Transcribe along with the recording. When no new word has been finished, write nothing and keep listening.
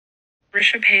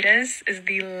Trisha Paytas is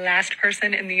the last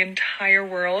person in the entire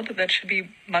world that should be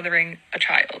mothering a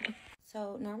child.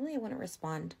 So normally I wouldn't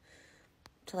respond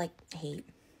to like hate,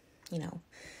 you know.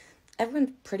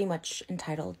 Everyone's pretty much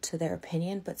entitled to their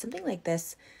opinion, but something like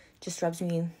this just rubs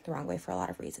me the wrong way for a lot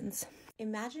of reasons.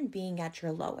 Imagine being at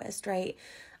your lowest, right?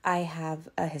 I have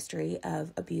a history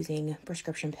of abusing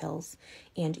prescription pills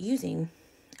and using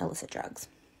illicit drugs.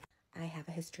 I have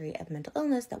a history of mental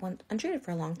illness that went untreated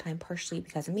for a long time, partially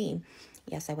because of me.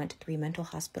 Yes, I went to 3 mental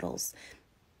hospitals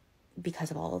because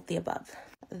of all of the above.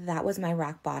 That was my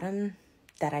rock bottom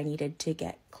that I needed to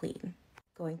get clean.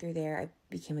 Going through there, I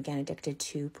became again addicted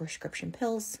to prescription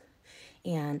pills,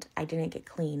 and I didn't get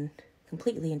clean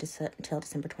completely until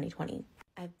December 2020.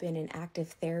 I've been in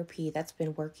active therapy that's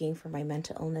been working for my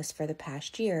mental illness for the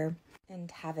past year and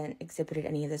haven't exhibited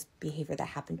any of this behavior that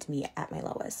happened to me at my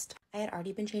lowest. I had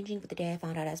already been changing, but the day I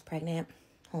found out I was pregnant,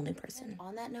 whole new person. And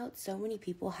on that note, so many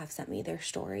people have sent me their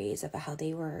stories about how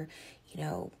they were,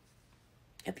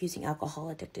 abusing alcohol,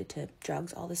 addicted to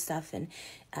drugs, all this stuff. And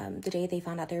the day they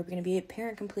found out they were going to be a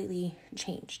parent, completely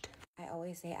changed. I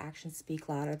always say actions speak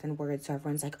louder than words. So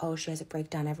everyone's like, oh, she has a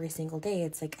breakdown every single day.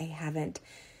 It's like I haven't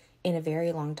in a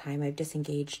very long time. I've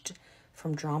disengaged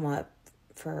from drama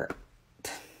for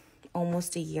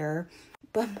almost a year.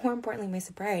 But more importantly, my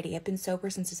sobriety. I've been sober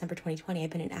since December 2020. I've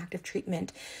been in active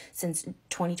treatment since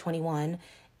 2021.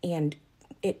 And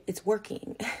it's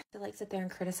working. To sit there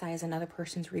and criticize another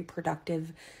person's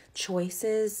reproductive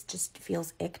choices just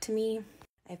feels ick to me.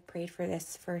 I've prayed for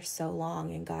this for so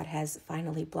long, and God has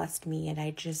finally blessed me, and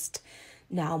I just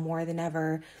now more than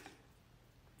ever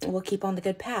will keep on the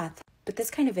good path. But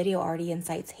this kind of video already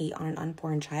incites hate on an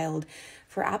unborn child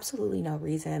for absolutely no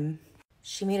reason.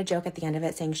 She made a joke at the end of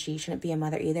it saying she shouldn't be a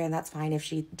mother either, and that's fine if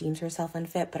she deems herself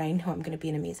unfit, but I know I'm going to be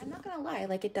an amazing mom. I'm not going to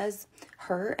lie, it does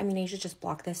hurt. I mean, I should just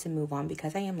block this and move on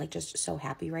because I am just so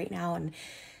happy right now, and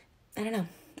I don't know,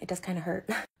 it does kind of hurt.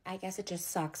 I guess it just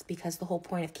sucks because the whole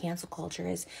point of cancel culture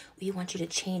is we want you to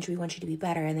change, we want you to be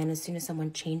better, and then as soon as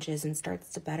someone changes and starts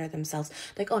to better themselves,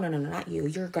 oh, no, not you.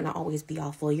 You're going to always be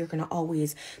awful. You're going to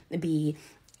always be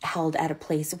held at a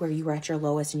place where you were at your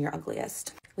lowest and your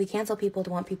ugliest. We cancel people to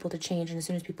want people to change, and as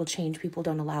soon as people change, people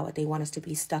don't allow it. They want us to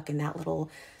be stuck in that little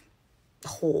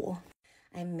hole.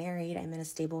 I'm married. I'm in a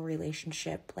stable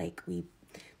relationship. We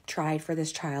tried for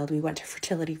this child. We went to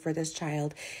fertility for this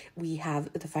child. We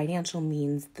have the financial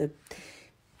means, the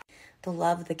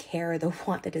love, the care, the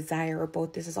want, the desire, or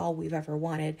both. This is all we've ever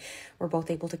wanted. We're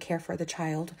both able to care for the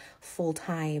child full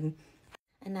time.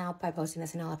 And now by posting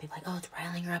this, I know a lot of people oh, it's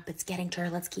riling her up. It's getting to her.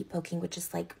 Let's keep poking, which is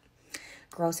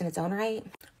gross in its own right.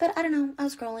 But I don't know. I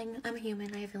was scrolling. I'm a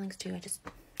human. I have feelings too. I just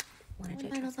wanted to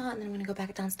final thought, and then I'm going to go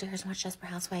back downstairs and watch Desperate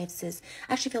Housewives.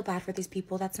 I actually feel bad for these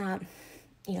people. That's not,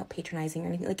 patronizing or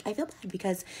anything. I feel bad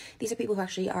because these are people who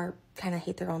actually are kind of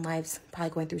hate their own lives, probably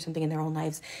going through something in their own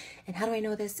lives. And how do I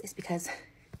know this? Is because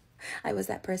I was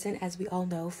that person, as we all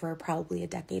know, for probably a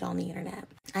decade on the internet.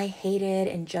 I hated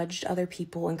and judged other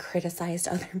people and criticized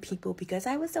other people because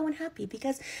I was so unhappy.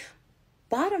 Because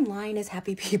bottom line is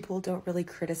happy people don't really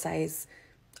criticize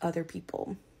other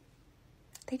people.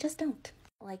 They just don't.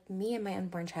 Me and my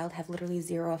unborn child have literally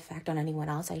zero effect on anyone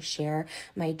else. I share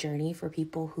my journey for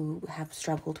people who have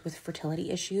struggled with fertility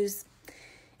issues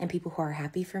and people who are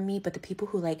happy for me. But the people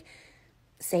who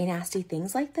say nasty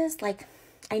things like this,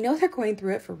 I know they're going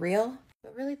through it for real.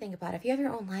 But really think about it. If you have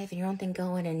your own life and your own thing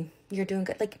going and you're doing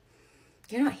good,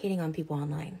 you're not hating on people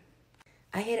online.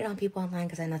 I hated on people online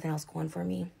because I had nothing else going for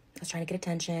me. I was trying to get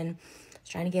attention. I was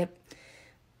trying to get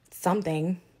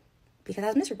something because I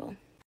was miserable.